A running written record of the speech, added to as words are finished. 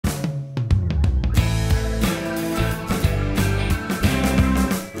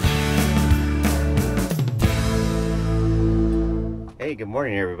Hey, good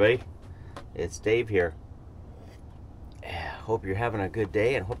morning everybody. It's Dave here. Hope you're having a good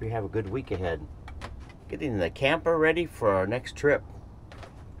day and hope you have a good week ahead. Getting the camper ready for our next trip.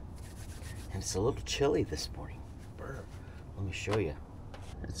 And it's a little chilly this morning. Brr. Let me show you.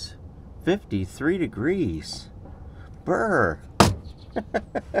 It's 53 degrees. Brr.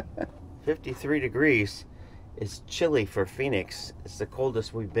 53 degrees. It's chilly for Phoenix. It's the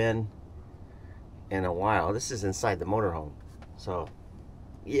coldest we've been in a while. This is inside the motorhome. So,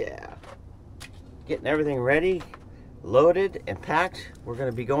 yeah. Getting everything ready, loaded, and packed. We're going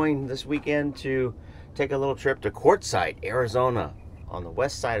to be going this weekend to take a little trip to Quartzsite, Arizona. On the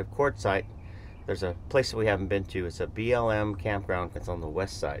west side of Quartzsite, there's a place that we haven't been to. It's a BLM campground. It's on the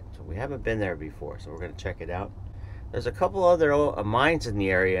west side. So we haven't been there before, so we're going to check it out. There's a couple other mines in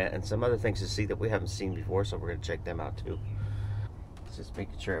the area and some other things to see that we haven't seen before, so we're going to check them out too. Just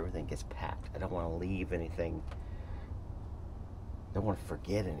making sure everything gets packed. I don't want to leave anything. Don't want to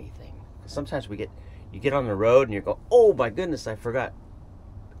forget anything. Sometimes you get on the road and you go, oh my goodness, I forgot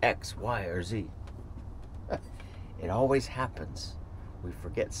X, Y, or Z. It always happens. We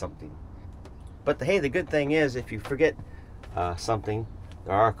forget something. But hey, the good thing is if you forget something,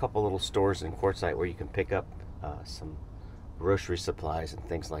 there are a couple little stores in Quartzsite where you can pick up some grocery supplies and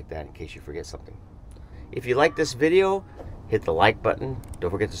things like that in case you forget something. If you like this video, hit the like button.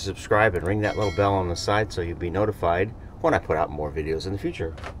 Don't forget to subscribe and ring that little bell on the side so you'll be notified when I put out more videos in the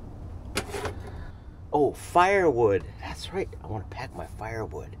future. Oh, firewood. That's right. I want to pack my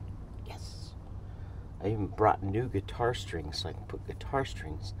firewood. Yes. I even brought new guitar strings so I can put guitar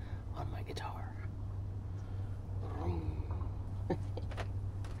strings on my guitar.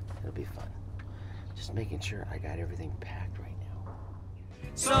 It'll be fun. Just making sure I got everything packed right now.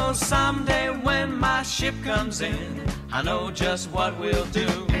 So someday when my ship comes in, I know just what we'll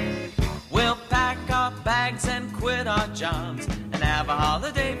do. We'll pack our bags and quit our jobs and have a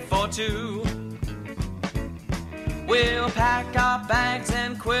holiday for two. We'll pack our bags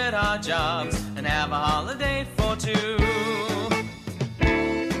and quit our jobs and have a holiday for two.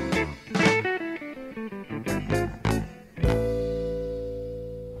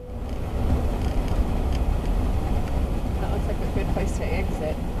 That looks like a good place to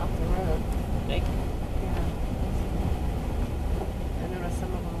exit off the road. Thank you. Yeah. I noticed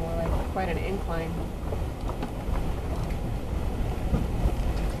some of them were like quite an incline.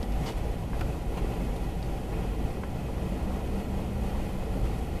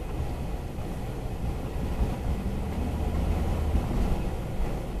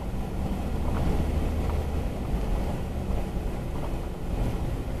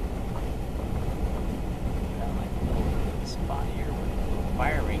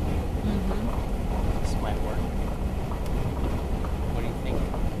 Fire ring. This might work. What do you think?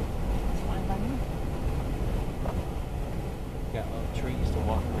 It's fine by me. Got little trees to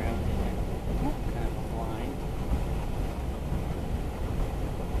walk around in there. Kind of a line.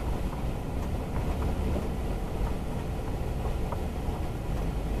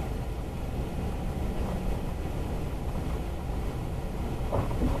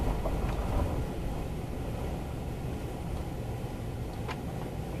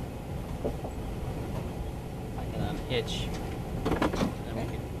 Hitch, and we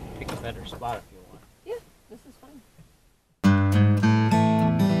can pick a better spot if you want. Yeah, this is fine.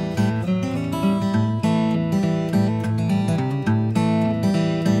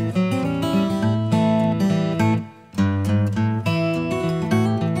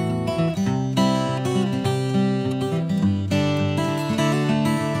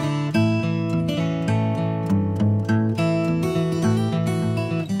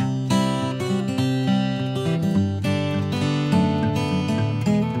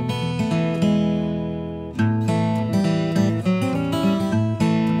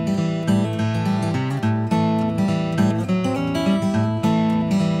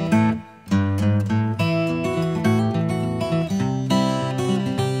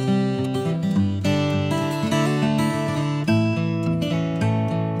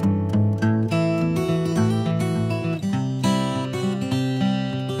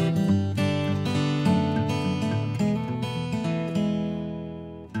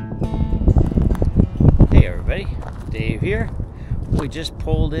 Dave here. We just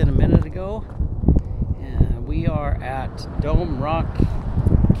pulled in a minute ago and we are at Dome Rock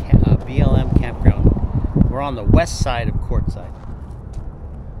BLM campground. We're on the west side of Quartzsite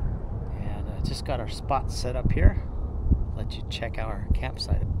and just got our spot set up here. Let you check out our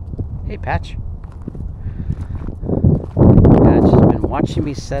campsite. Hey Patch. Patch has been watching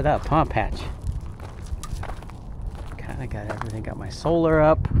me set up, huh Patch? Kinda got everything, got my solar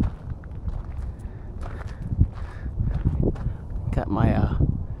up. Got my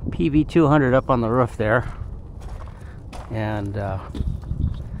PV200 up on the roof there. And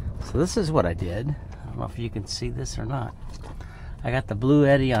so this is what I did. I don't know if you can see this or not. I got the blue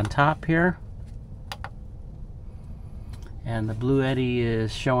eddy on top here. And the blue eddy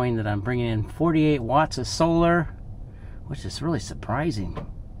is showing that I'm bringing in 48 watts of solar, which is really surprising.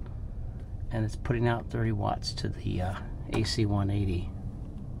 And it's putting out 30 watts to the AC 180.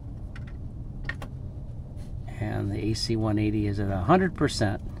 And the AC 180 is at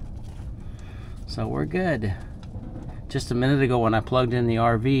 100%. So we're good. Just a minute ago when I plugged in the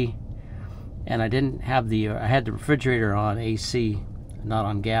RV and I didn't have the, I had the refrigerator on AC, not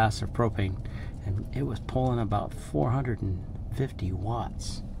on gas or propane, and it was pulling about 450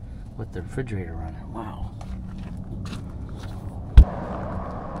 watts with the refrigerator running. Wow.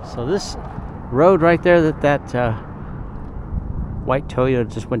 So this road right there that white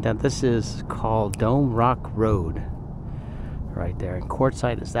Toyota just went down, this is called Dome Rock Road right there, and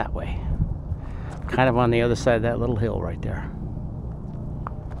Quartzsite is that way, kind of on the other side of that little hill right there.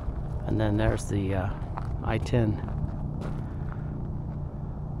 And then there's the I-10.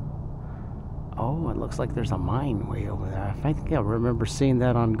 Oh, it looks like there's a mine way over there. I think I remember seeing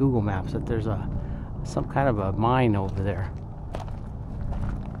that on Google Maps, that there's some kind of a mine over there.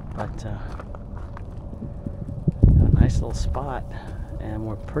 But a nice little spot, and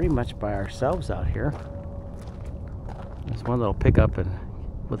we're pretty much by ourselves out here. There's one little pickup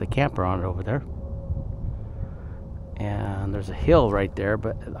with a camper on it over there. And there's a hill right there,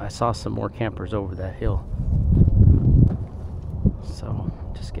 but I saw some more campers over that hill. So,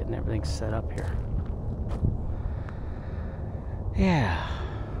 just getting everything set up here. Yeah.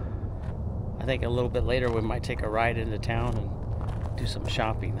 I think a little bit later we might take a ride into town and do some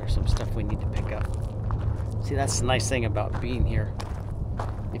shopping. There's some stuff we need to pick up. See, that's the nice thing about being here.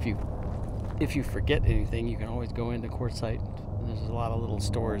 If you forget anything, you can always go into Quartzsite. There's a lot of little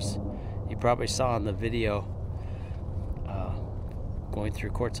stores. You probably saw in the video going through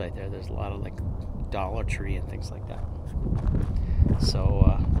Quartzsite there. There's a lot of like Dollar Tree and things like that.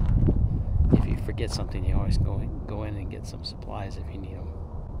 So if you forget something, you always go in and get some supplies if you need them.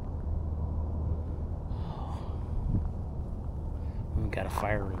 We've got a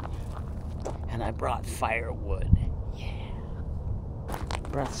fire room, and I brought firewood. Yeah,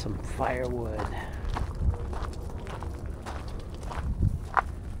 brought some firewood.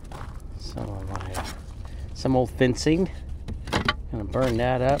 Some old fencing. Gonna burn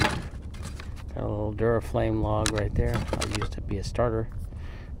that up. Got a little Duraflame log right there. I used to be a starter.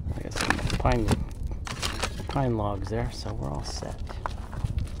 I got some pine logs there, so we're all set.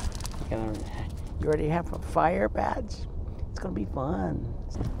 You already have a fire badge? It's gonna be fun.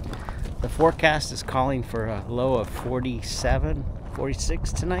 The forecast is calling for a low of 47,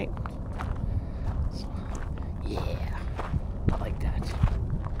 46 tonight. So, yeah, I like that.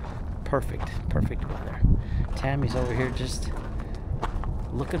 Perfect weather. Tammy's over here just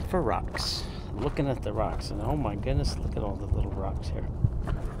looking for rocks. Looking at the rocks, and oh my goodness, look at all the little rocks here.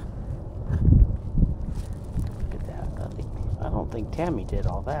 Look at that. I don't think Tammy did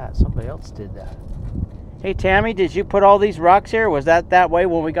all that. Somebody else did that. Hey Tammy, did you put all these rocks here? Was that way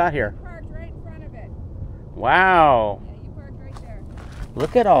when we got here? You parked right in front of it. Wow. Yeah, you parked right there.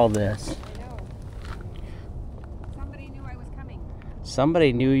 Look at all this. I know. Somebody knew I was coming.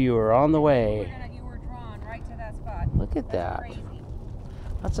 Somebody knew you were on the way. You were drawn right to that spot. Look at that. Crazy.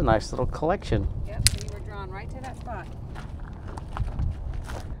 That's a nice little collection. Yep, so you were drawn right to that spot.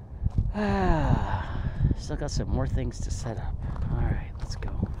 Still got some more things to set up. All right, let's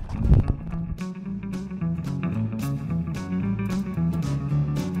go.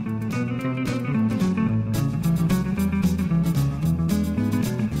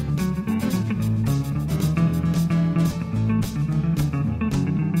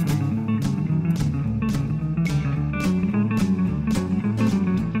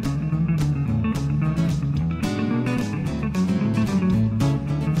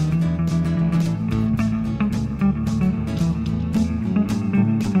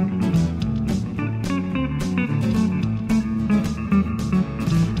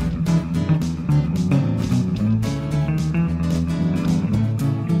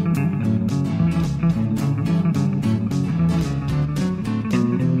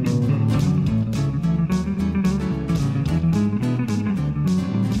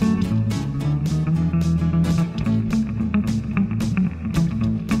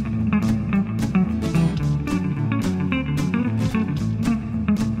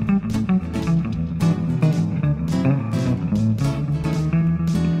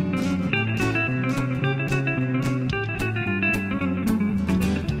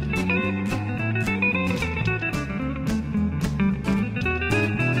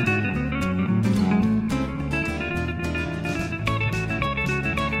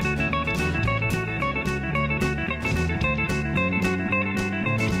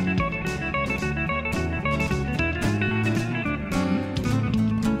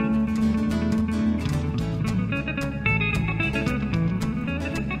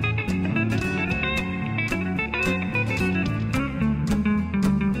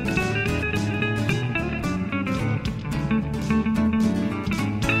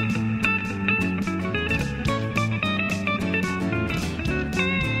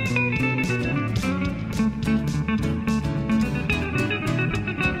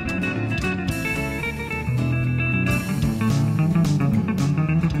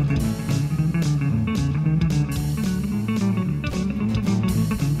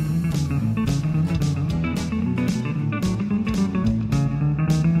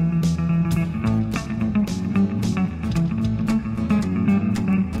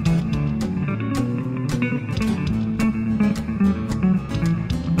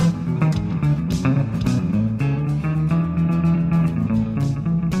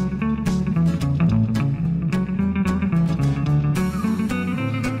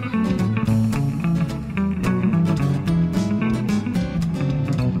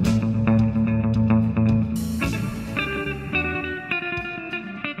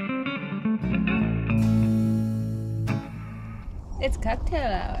 It's cocktail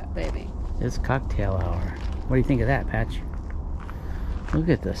hour, baby. It's cocktail hour. What do you think of that, Patch? Look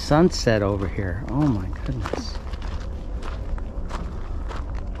at the sunset over here. Oh my goodness.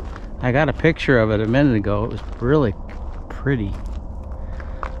 I got a picture of it a minute ago. It was really pretty.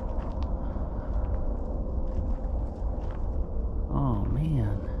 Oh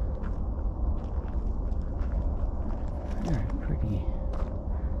man. Very pretty.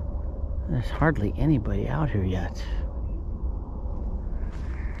 There's hardly anybody out here yet.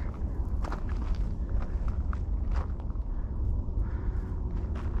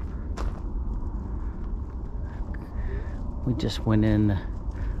 We just went in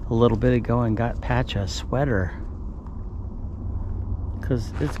a little bit ago and got Patch a sweater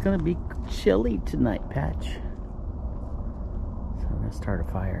because it's gonna be chilly tonight, Patch. So I'm gonna start a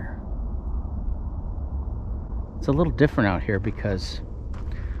fire. It's a little different out here because,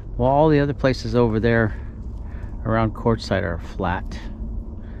 well, all the other places over there around Quartzsite are flat.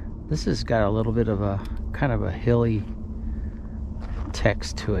 This has got a little bit of a kind of a hilly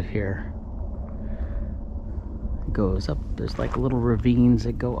text to it here. Goes up, there's like little ravines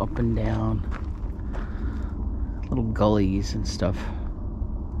that go up and down, little gullies and stuff,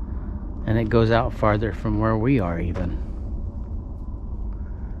 and it goes out farther from where we are even.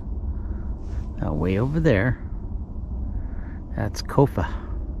 Now way over there, that's Kofa.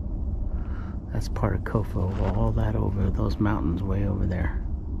 That's part of Kofa. All that over those mountains way over there,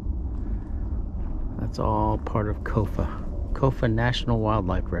 that's all part of Kofa National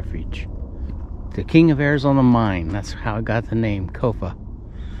Wildlife Refuge. The King of Arizona Mine. That's how I got the name, Kofa.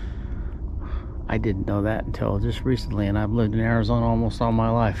 I didn't know that until just recently, and I've lived in Arizona almost all my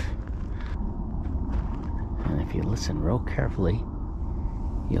life. And if you listen real carefully,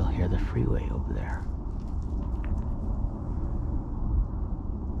 you'll hear the freeway over there.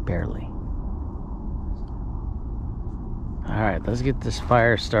 Barely. Alright, let's get this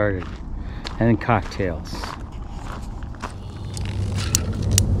fire started. And then cocktails.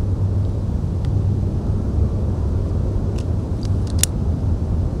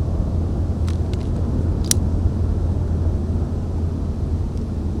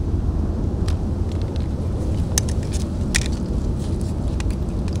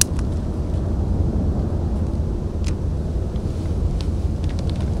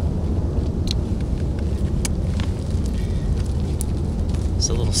 It's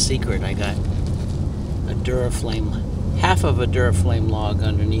a little secret. I got a Duraflame, half of a Duraflame log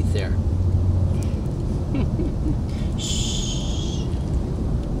underneath there. Shh.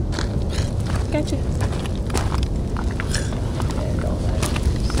 Gotcha.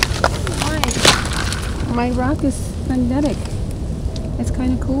 Why? My rock is magnetic. It's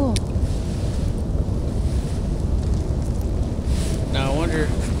kind of cool. Now I wonder.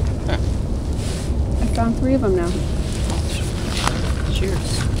 Huh. I found 3 of them now.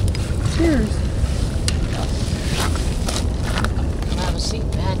 Cheers. Cheers. Come have a seat,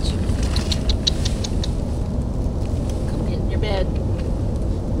 Patch. Come get in your bed.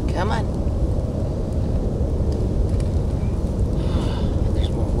 Come on. There's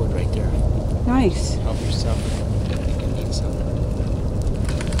more wood right there. Nice. Help yourself. You need some.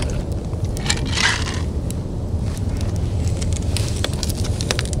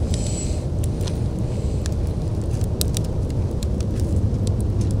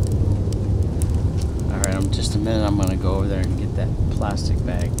 Just a minute, I'm gonna go over there and get that plastic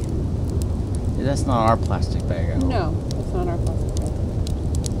bag. That's not our plastic bag, I hope. No, that's not our plastic bag.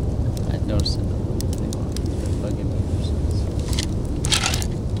 I noticed it.